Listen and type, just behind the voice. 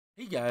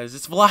Hey guys,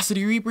 it's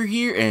Velocity Reaper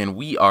here, and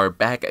we are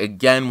back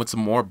again with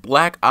some more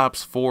Black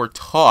Ops 4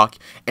 talk.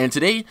 And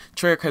today,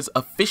 Treyarch has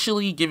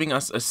officially given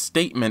us a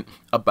statement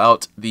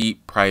about the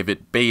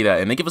private beta,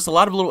 and they give us a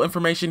lot of little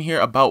information here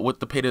about what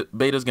the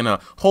beta is gonna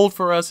hold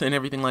for us and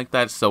everything like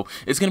that. So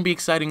it's gonna be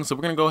exciting. So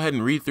we're gonna go ahead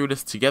and read through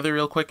this together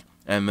real quick,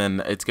 and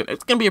then it's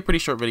gonna be a pretty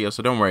short video.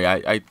 So don't worry,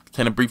 I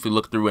kind of briefly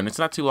looked through, and it's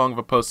not too long of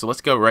a post. So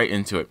let's go right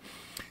into it.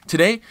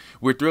 Today,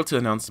 we're thrilled to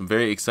announce some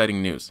very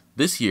exciting news.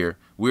 This year,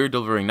 we're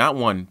delivering not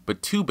one,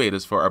 but two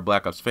betas for our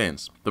Black Ops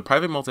fans. The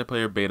private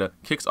multiplayer beta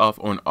kicks off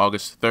on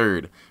August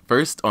 3rd,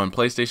 first on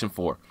PlayStation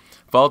 4,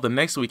 followed the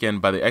next weekend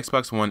by the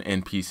Xbox One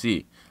and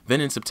PC.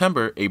 Then in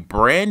September, a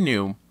brand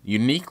new,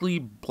 uniquely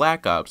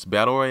Black Ops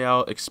Battle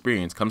Royale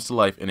experience comes to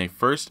life in a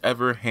first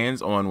ever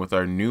hands-on with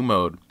our new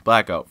mode,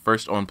 Blackout,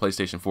 first on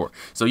PlayStation 4.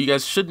 So you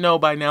guys should know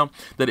by now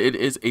that it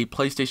is a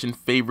PlayStation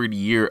favored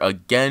year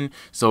again,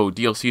 so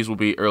DLCs will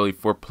be early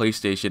for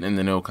PlayStation, and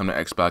then it'll come to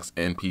Xbox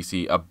and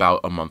PC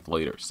about a month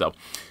later. So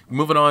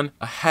moving on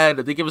ahead,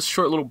 they give us a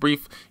short little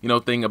brief,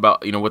 thing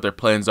about, what their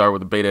plans are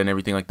with the beta and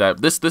everything like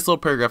that. This little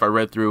paragraph I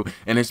read through,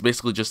 and it's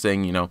basically just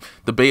saying,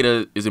 the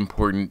beta is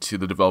important to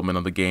the development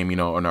of the game,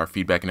 and our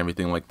feedback and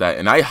everything like that.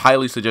 And I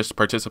highly suggest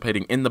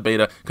participating in the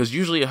beta, because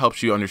usually it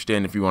helps you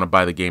understand if you want to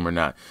buy the game or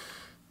not.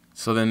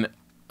 So then,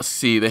 let's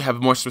see, they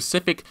have more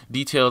specific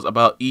details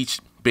about each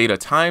beta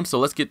time, so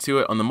let's get to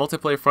it. On the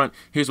multiplayer front,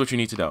 here's what you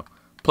need to know.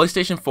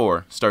 PlayStation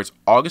 4 starts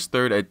August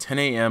 3rd at 10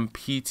 a.m.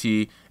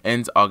 PT,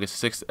 ends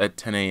August 6th at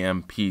 10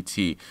 a.m.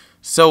 PT.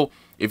 So,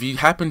 if you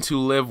happen to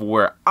live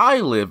where I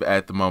live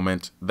at the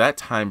moment, that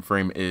time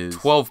frame is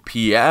 12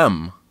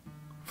 p.m.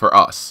 for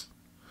us.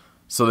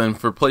 So then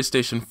for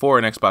PlayStation 4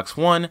 and Xbox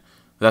One,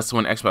 that's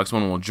when Xbox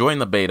One will join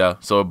the beta,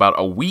 so about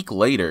a week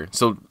later.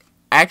 So,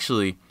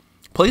 actually,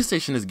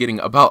 PlayStation is getting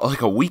about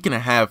like a week and a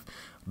half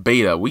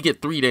beta. We get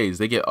 3 days.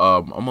 They get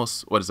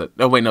almost, what is that?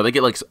 Oh wait, no, they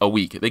get like a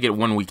week. They get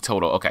 1 week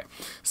total. Okay,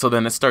 so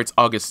then it starts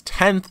August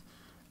 10th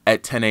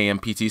at 10 a.m.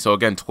 PT. So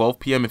again, 12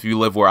 p.m. if you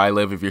live where I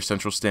live. If you're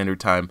Central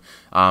Standard Time,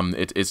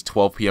 it is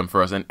 12 p.m.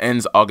 for us, and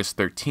ends August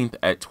 13th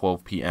at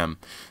 12 p.m.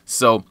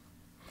 So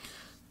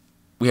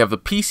we have the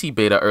PC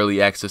beta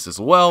early access as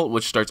well,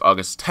 which starts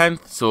August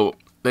 10th. So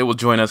they will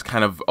join us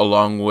kind of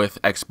along with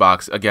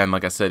Xbox. Again,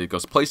 like I said, it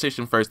goes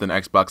PlayStation first, then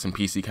Xbox and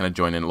PC kind of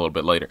join in a little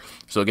bit later.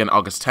 So again,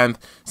 August 10th,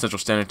 Central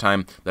Standard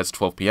Time, that's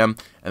 12 p.m.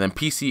 And then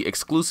PC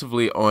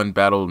exclusively on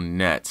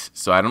Battle.net.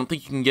 So I don't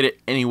think you can get it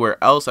anywhere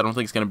else. I don't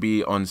think it's going to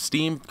be on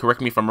Steam.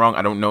 Correct me if I'm wrong.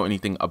 I don't know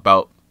anything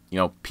about,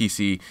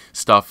 PC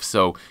stuff.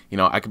 So,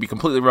 I could be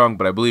completely wrong,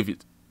 but I believe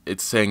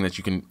it's saying that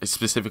you can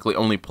specifically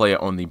only play it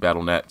on the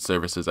Battle.net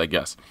services, I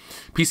guess.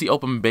 PC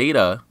Open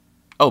Beta.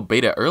 Oh,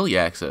 beta early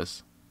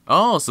access.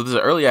 Oh, so there's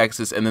an early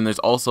access, and then there's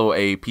also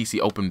a PC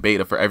open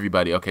beta for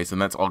everybody. Okay, so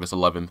that's August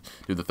 11th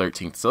through the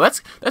 13th. So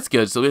that's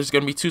good. So there's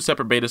going to be two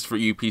separate betas for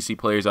you PC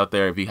players out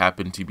there. If you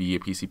happen to be a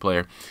PC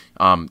player,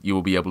 you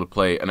will be able to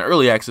play an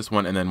early access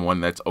one and then one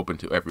that's open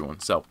to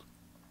everyone. So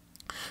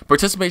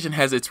participation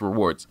has its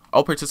rewards.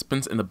 All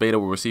participants in the beta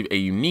will receive a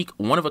unique,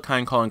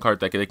 one-of-a-kind calling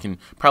card that they can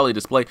probably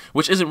display,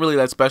 which isn't really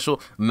that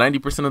special.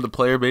 90% of the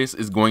player base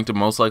is going to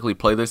most likely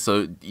play this,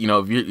 so,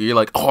 if you're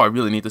like, oh, I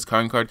really need this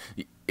calling card,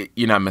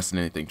 you're not missing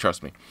anything,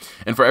 trust me.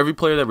 And for every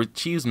player that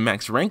achieves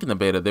max rank in the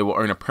beta, they will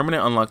earn a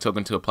permanent unlock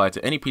token to apply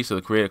to any piece of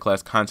the creator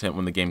class content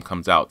when the game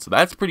comes out. So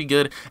that's pretty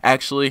good,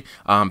 actually.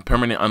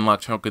 Permanent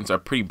unlock tokens are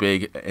pretty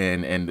big,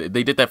 and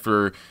they did that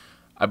for,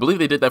 I believe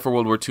they did that for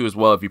World War II as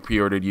well. If you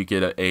pre-ordered, you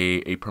get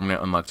a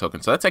permanent unlock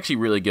token. So that's actually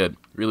really good.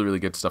 Really, really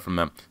good stuff from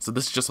them. So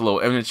this is just a little,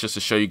 and it's just to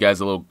show you guys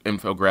a little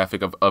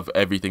infographic of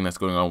everything that's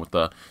going on with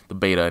the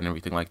beta and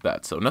everything like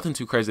that. So nothing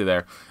too crazy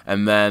there.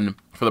 And then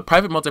for the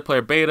private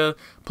multiplayer beta,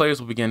 players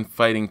will begin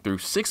fighting through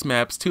 6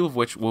 maps, 2 of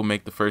which will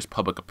make the first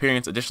public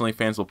appearance. Additionally,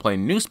 fans will play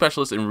new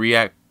specialists and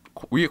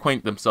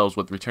reacquaint themselves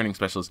with returning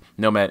specialists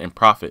Nomad and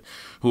Prophet,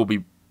 who will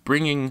be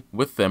bringing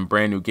with them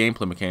brand new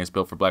gameplay mechanics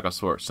built for Black Ops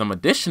 4. Some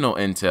additional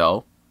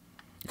intel.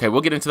 Okay,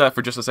 we'll get into that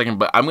for just a second,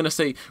 but I'm going to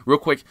say real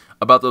quick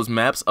about those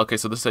maps. Okay,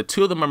 so this said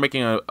 2 of them are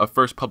making a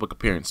first public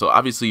appearance. So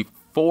obviously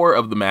 4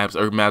 of the maps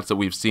are maps that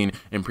we've seen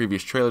in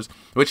previous trailers,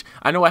 which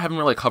I know I haven't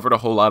really covered a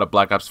whole lot of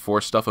Black Ops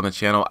 4 stuff on the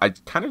channel. I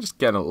kind of just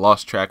kind of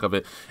lost track of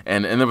it,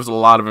 and there was a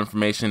lot of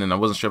information, and I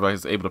wasn't sure if I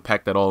was able to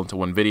pack that all into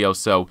one video,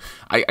 so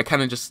I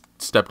kind of just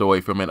stepped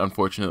away from it,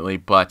 unfortunately.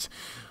 But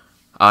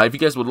if you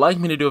guys would like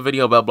me to do a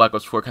video about Black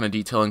Ops 4 kind of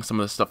detailing some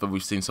of the stuff that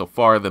we've seen so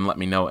far, then let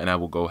me know, and I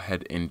will go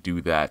ahead and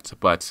do that.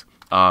 But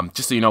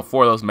just so you know,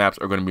 4 of those maps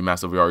are going to be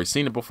massive. We've already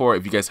seen it before.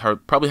 If you guys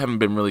probably haven't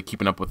been really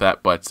keeping up with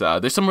that, but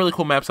there's some really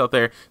cool maps out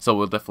there, so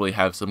we'll definitely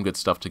have some good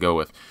stuff to go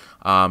with.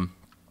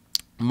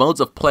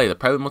 Modes of play. The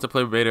private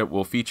multiplayer beta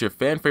will feature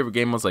fan-favorite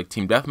game modes like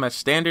Team Deathmatch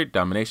Standard,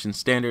 Domination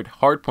Standard,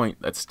 Hardpoint,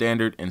 that's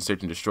Standard, and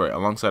Search and Destroy,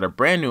 alongside a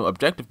brand new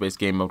objective-based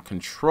game mode,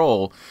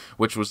 Control,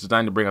 which was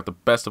designed to bring out the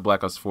best of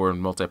Black Ops 4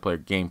 in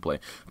multiplayer gameplay.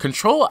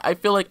 Control, I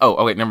feel like,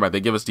 oh wait, never mind, they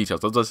give us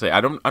details. Let's say,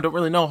 I don't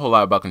really know a whole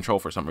lot about Control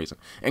for some reason.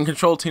 In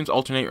Control, teams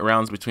alternate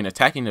rounds between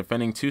attacking and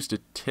defending 2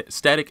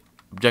 static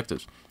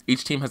objectives.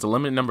 Each team has a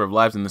limited number of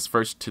lives in this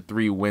first to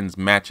 3 wins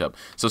matchup,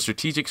 so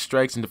strategic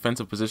strikes and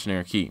defensive positioning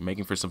are key,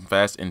 making for some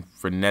fast and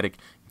frenetic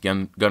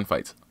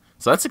gunfights.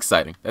 So that's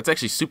exciting. That's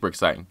actually super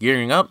exciting.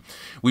 Gearing up,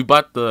 we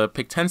bought the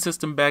Pick 10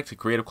 system back to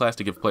Creative Class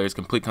to give players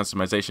complete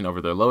customization over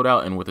their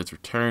loadout, and with its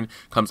return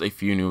comes a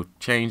few new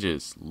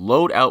changes.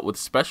 Loadout with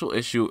special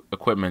issue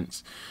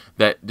equipments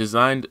that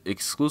designed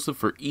exclusive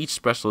for each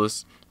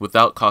specialist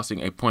without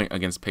costing a point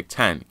against Pick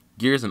 10.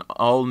 Gears an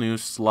all-new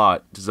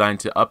slot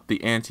designed to up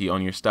the ante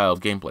on your style of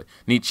gameplay.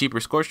 Need cheaper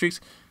score streaks?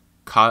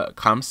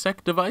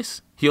 Comsec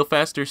device? Heal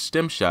faster,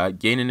 stim shot,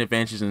 gain an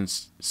advantage in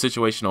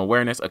situational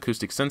awareness,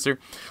 acoustic sensor.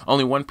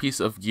 Only one piece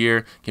of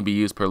gear can be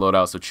used per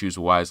loadout, so choose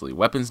wisely.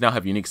 Weapons now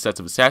have unique sets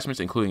of attachments,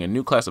 including a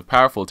new class of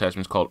powerful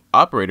attachments called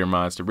operator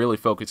mods to really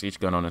focus each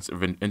gun on its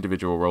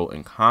individual role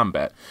in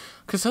combat.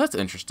 So that's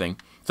interesting.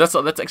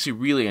 So that's actually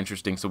really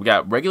interesting. So we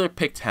got regular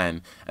Pick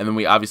 10, and then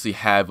we obviously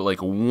have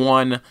like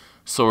one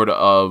sort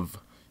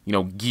of, you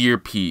know, gear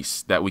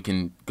piece that we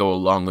can go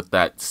along with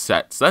that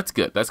set. So that's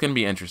good. That's going to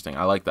be interesting.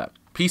 I like that.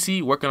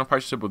 PC, working on a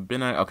partnership with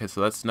Midnight. Okay,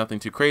 so that's nothing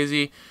too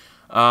crazy.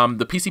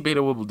 The PC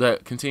beta will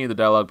continue the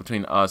dialogue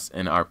between us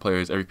and our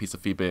players. Every piece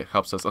of feedback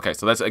helps us. Okay,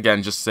 so that's,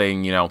 again, just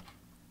saying, you know,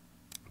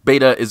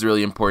 beta is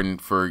really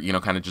important for, you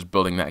know, kind of just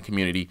building that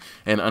community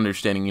and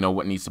understanding, you know,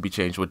 what needs to be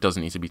changed, what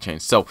doesn't need to be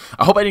changed. So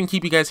I hope I didn't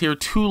keep you guys here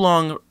too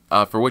long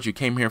for what you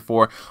came here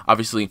for.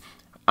 Obviously,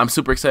 I'm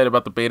super excited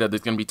about the beta.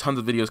 There's going to be tons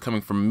of videos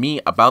coming from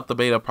me about the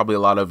beta, probably a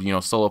lot of, you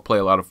know, solo play,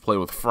 a lot of play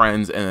with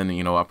friends, and then,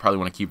 you know, I probably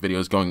want to keep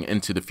videos going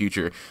into the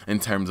future in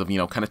terms of, you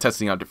know, kind of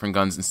testing out different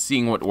guns and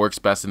seeing what works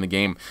best in the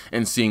game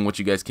and seeing what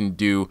you guys can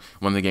do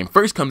when the game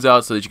first comes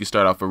out so that you can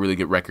start off a really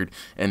good record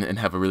and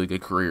have a really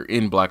good career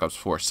in Black Ops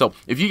 4. So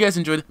if you guys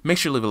enjoyed, make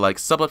sure to leave a like,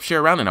 sub up,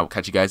 share around, and I will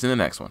catch you guys in the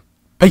next one.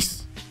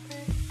 Peace!